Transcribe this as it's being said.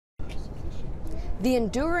The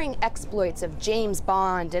enduring exploits of James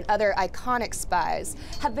Bond and other iconic spies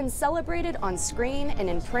have been celebrated on screen and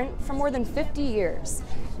in print for more than 50 years.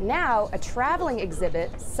 Now, a traveling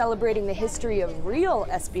exhibit celebrating the history of real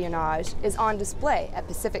espionage is on display at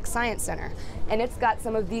Pacific Science Center, and it's got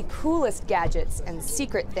some of the coolest gadgets and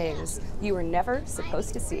secret things you were never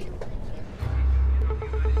supposed to see.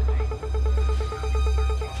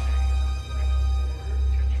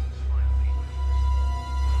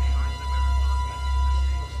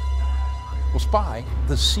 Well, Spy,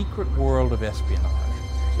 the Secret World of Espionage,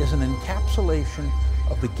 is an encapsulation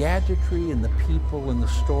of the gadgetry and the people and the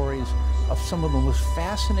stories of some of the most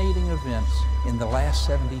fascinating events in the last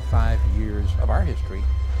 75 years of our history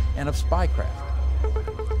and of spycraft.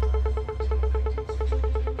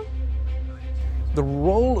 The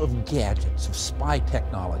role of gadgets, of spy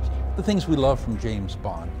technology, the things we love from James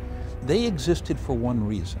Bond, they existed for one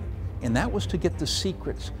reason, and that was to get the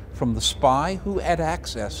secrets from the spy who had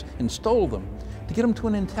access and stole them, to get them to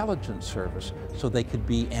an intelligence service so they could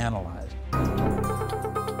be analyzed.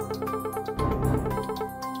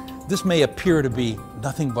 This may appear to be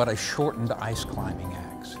nothing but a shortened ice climbing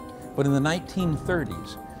axe, but in the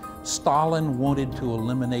 1930s, Stalin wanted to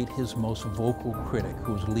eliminate his most vocal critic,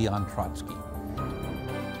 who was Leon Trotsky.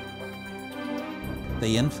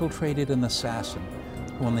 They infiltrated an assassin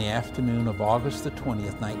who on the afternoon of August the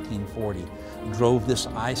 20th, 1940, drove this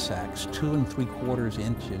ice axe 2 3/4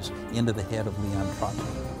 inches into the head of Leon Trotsky.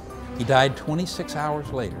 He died 26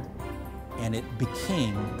 hours later, and it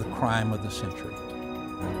became the crime of the century.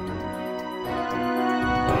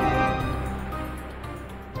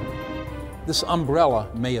 This umbrella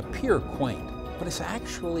may appear quaint, but it's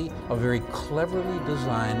actually a very cleverly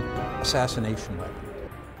designed assassination weapon.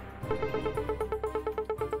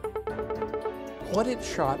 What it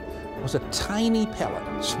shot was a tiny pellet,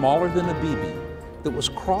 smaller than a BB, that was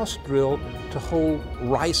cross-drilled to hold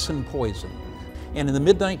ricin poison. And in the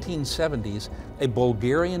mid-1970s, a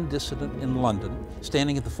Bulgarian dissident in London,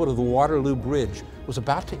 standing at the foot of the Waterloo Bridge, was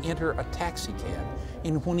about to enter a taxi cab,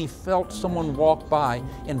 and when he felt someone walk by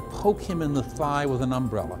and poke him in the thigh with an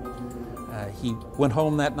umbrella. He went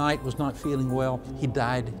home that night, was not feeling well. He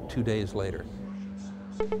died 2 days later.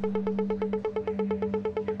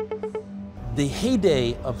 The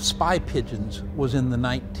heyday of spy pigeons was in the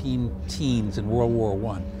 19-teens in World War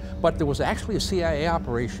I, but there was actually a CIA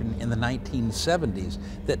operation in the 1970s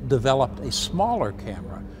that developed a smaller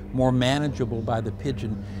camera, more manageable by the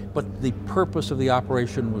pigeon, but the purpose of the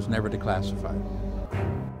operation was never declassified.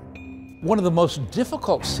 One of the most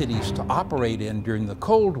difficult cities to operate in during the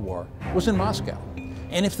Cold War was in Moscow.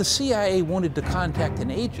 And if the CIA wanted to contact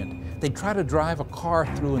an agent, they'd try to drive a car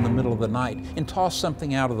through in the middle of the night and toss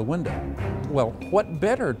something out of the window. Well, what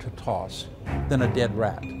better to toss than a dead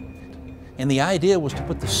rat? And the idea was to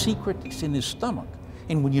put the secrets in his stomach.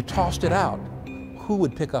 And when you tossed it out, who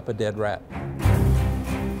would pick up a dead rat?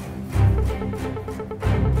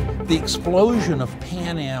 The explosion of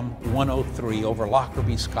Pan Am 103 over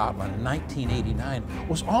Lockerbie, Scotland in 1989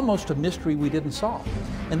 was almost a mystery we didn't solve.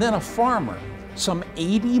 And then a farmer, some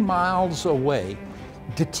 80 miles away,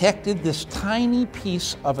 detected this tiny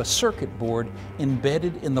piece of a circuit board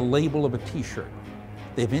embedded in the label of a t-shirt.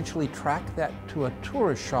 They eventually tracked that to a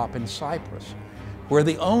tourist shop in Cyprus, where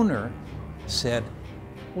the owner said,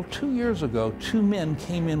 well, 2 years ago, 2 men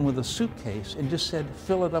came in with a suitcase and just said,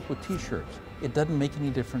 fill it up with t-shirts. It doesn't make any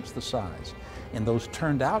difference the size. And those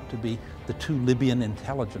turned out to be the 2 Libyan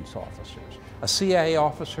intelligence officers. A CIA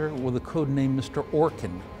officer with the code name Mr.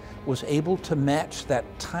 Orkin was able to match that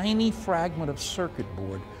tiny fragment of circuit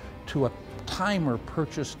board to a timer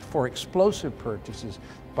purchased for explosive purchases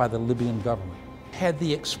by the Libyan government. Had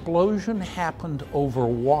the explosion happened over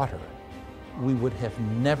water, we would have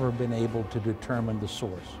never been able to determine the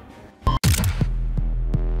source.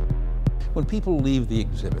 When people leave the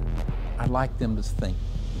exhibit, I'd like them to think,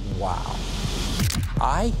 wow,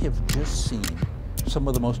 I have just seen some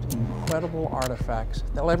of the most incredible artifacts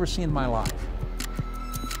that I'll ever see in my life.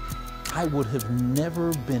 I would have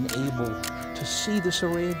never been able to see this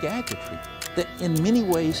array of gadgetry, that in many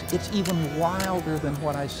ways it's even wilder than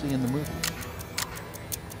what I see in the movie.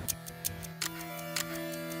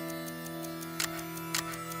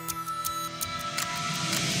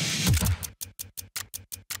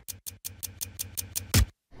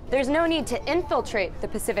 There's no need to infiltrate the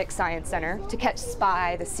Pacific Science Center to catch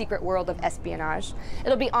Spy, the Secret World of Espionage.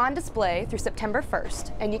 It'll be on display through September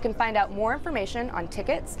 1st, and you can find out more information on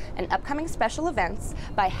tickets and upcoming special events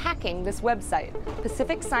by hacking this website,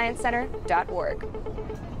 pacificsciencecenter.org.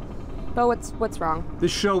 Bo, what's wrong?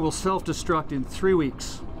 This show will self-destruct in 3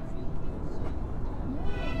 weeks.